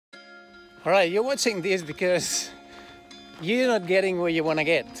All right, you're watching this because you're not getting where you want to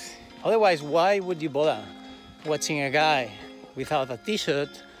get. Otherwise, why would you bother watching a guy without a t-shirt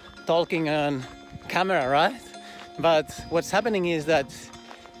talking on camera, right? But what's happening is that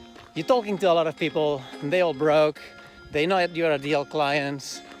you're talking to a lot of people and they all broke. They know that you're ideal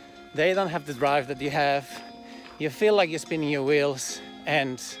clients. They don't have the drive that you have. You feel like you're spinning your wheels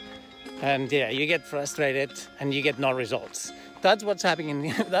and yeah, you get frustrated and you get no results. That's what's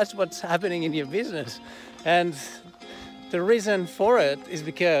happening. That's what's happening in your business. And the reason for it is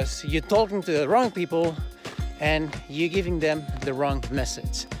because you're talking to the wrong people and you're giving them the wrong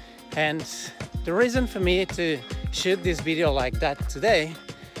message. And the reason for me to shoot this video like that today,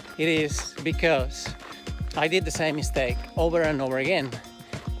 it is because I did the same mistake over and over again.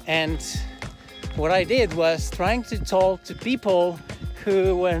 And what I did was trying to talk to people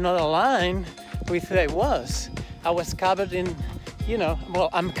who were not aligned with who I was. I was covered in, well,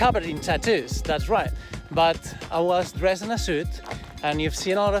 I'm covered in tattoos, that's right. But I was dressed in a suit, and you've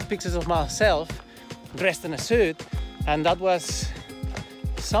seen a lot of pictures of myself dressed in a suit, and that was,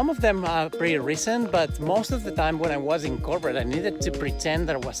 some of them are pretty recent, but most of the time when I was in corporate, I needed to pretend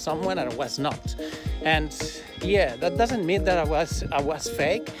that I was someone and I was not. And yeah, that doesn't mean that I was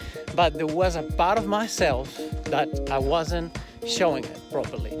fake, but there was a part of myself that I wasn't showing it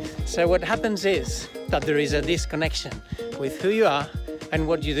properly. So what happens is that there is a disconnection with who you are and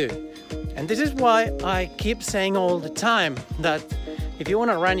what you do. And this is why I keep saying all the time that if you want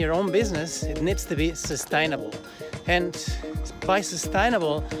to run your own business, it needs to be sustainable. And by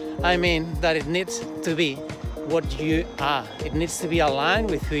sustainable, I mean that it needs to be what you are. It needs to be aligned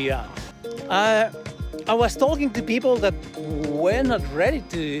with who you are. I was talking to people that were not ready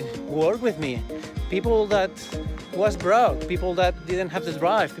to work with me. People that was broke, people that didn't have the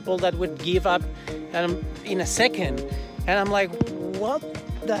drive, people that would give up in a second. And I'm like, what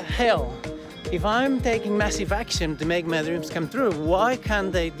the hell? If I'm taking massive action to make my dreams come true, why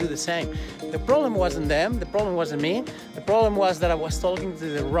can't they do the same? The problem wasn't them, the problem wasn't me. The problem was that I was talking to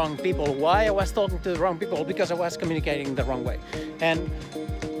the wrong people. Why I was talking to the wrong people? Because I was communicating the wrong way. And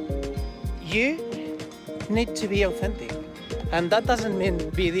you need to be authentic. And that doesn't mean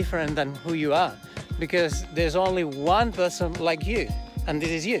be different than who you are, because there's only one person like you, and this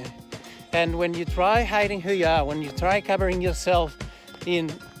is you. And when you try hiding who you are, when you try covering yourself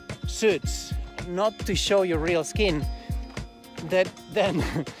in suits, not to show your real skin, then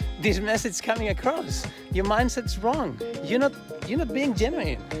this message coming across. Your mindset's wrong. You're not being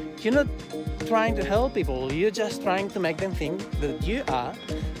genuine. You're not trying to help people. You're just trying to make them think that you are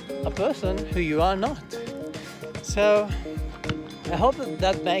a person who you are not. So I hope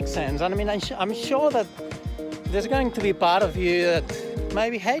that makes sense. And I mean, I'm sure that there's going to be part of you that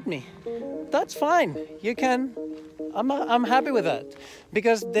maybe hate me. That's fine. You can. I'm happy with that,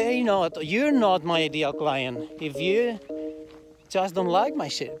 because they know you're not my ideal client if you just don't like my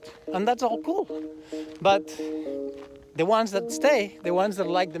shit, and that's all cool. But the ones that stay, the ones that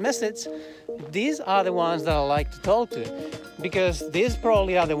like the message, these are the ones that I like to talk to, because these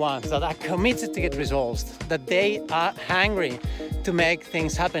probably are the ones that are committed to get results, that they are hungry to make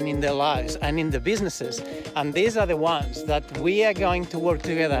things happen in their lives and in their businesses. And these are the ones that we are going to work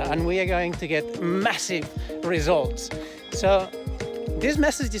together and we are going to get massive results. So this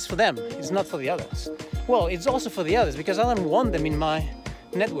message is for them, it's not for the others. Well, it's also for the others, because I don't want them in my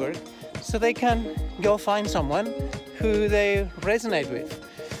network, so they can go find someone who they resonate with.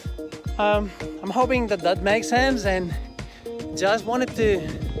 I'm hoping that makes sense, and just wanted to,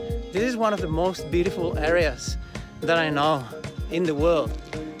 this is one of the most beautiful areas that I know in the world.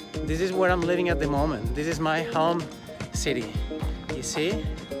 This is where I'm living at the moment. This is my home city. You see?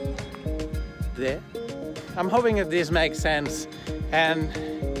 There. I'm hoping that this makes sense. And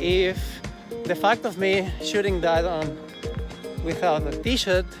if the fact of me shooting that on without a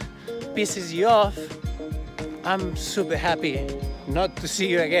t-shirt pisses you off, I'm super happy not to see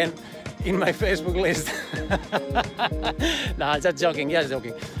you again in my Facebook list. No, just joking, just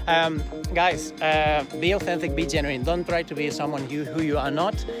joking. Guys, be authentic, be genuine. Don't try to be someone who you are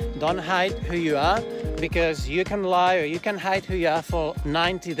not. Don't hide who you are, because you can lie or you can hide who you are for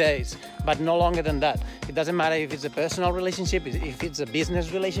 90 days, but no longer than that. It doesn't matter if it's a personal relationship, if it's a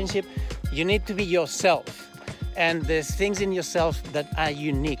business relationship. You need to be yourself. And there's things in yourself that are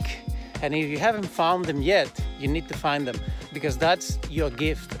unique. And if you haven't found them yet, you need to find them, because that's your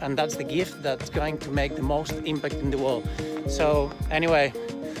gift, and that's the gift that's going to make the most impact in the world. So anyway,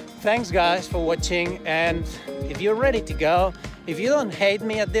 thanks guys for watching, and if you're ready to go, if you don't hate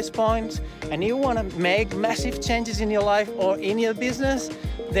me at this point and you want to make massive changes in your life or in your business,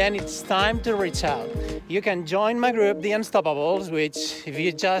 then it's time to reach out. you can join my group, The Unstoppables, which if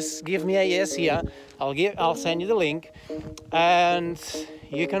you just give me a yes here, I'll send you the link. And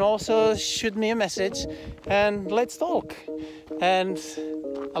you can also shoot me a message and let's talk. And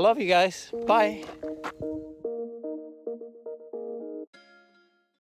I love you guys. Bye.